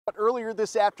earlier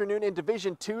this afternoon in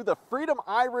Division II, the Freedom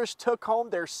Irish took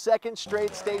home their second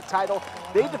straight state title.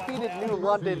 They defeated New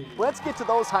London. Let's get to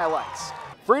those highlights.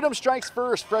 Freedom strikes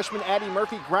first. Freshman Addie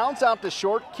Murphy grounds out to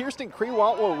short. Kirsten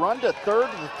Crewalt will run to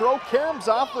third. The throw caroms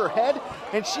off her head,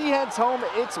 and she heads home.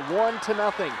 It's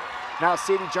 1-0. Now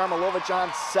Sadie Jarmilovich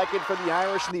on second for the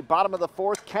Irish in the bottom of the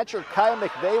fourth. Catcher Kaya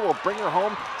McVeigh will bring her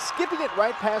home, skipping it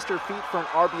right past her feet for an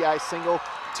RBI single.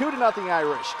 2-0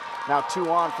 Irish. Now 2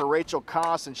 on for Rachel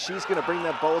Koss, and she's going to bring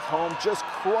them both home, just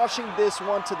crushing this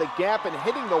one to the gap and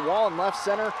hitting the wall in left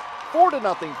center.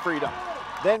 4-0 Freedom.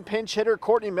 Then pinch hitter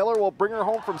Courtney Miller will bring her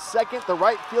home from second. The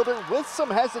right fielder, with some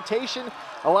hesitation,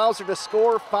 allows her to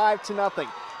score 5-0.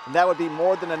 And that would be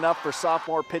more than enough for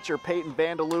sophomore pitcher Peyton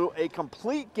Vandaloo. A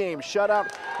complete game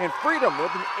shutout, and Freedom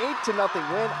with an 8-0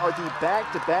 win are the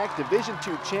back-to-back Division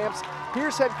II champs.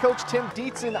 Here's head coach Tim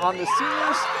Dietzen on the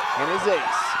seniors and his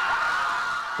ace.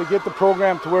 To get the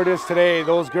program to where it is today,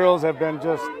 those girls have been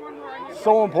just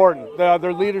so important.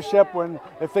 Their leadership,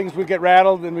 if things would get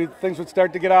rattled and things would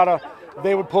start to get out of,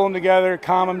 they would pull them together,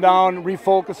 calm them down,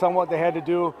 refocus on what they had to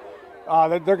do.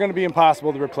 They're going to be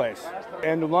impossible to replace.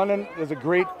 And New London is a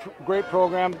great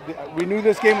program. We knew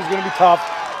this game was going to be tough,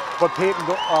 but Peyton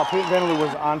Vandaloo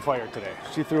was on fire today.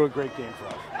 She threw a great game for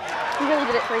us. We really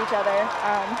did it for each other.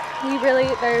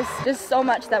 There's just so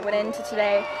much that went into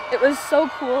today. It was so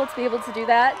cool to be able to do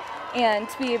that and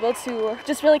to be able to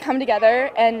just really come together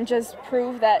and just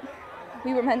prove that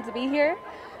we were meant to be here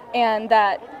and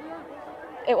that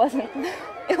it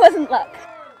wasn't luck.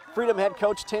 Freedom head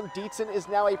coach Tim Dietzen is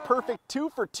now a perfect 2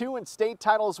 for 2 in state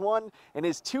titles won in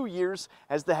his 2 years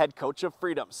as the head coach of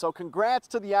Freedom. So congrats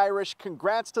to the Irish,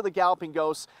 congrats to the Galloping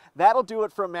Ghosts. That'll do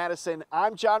it from Madison.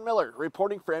 I'm John Miller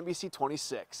reporting for NBC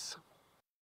 26.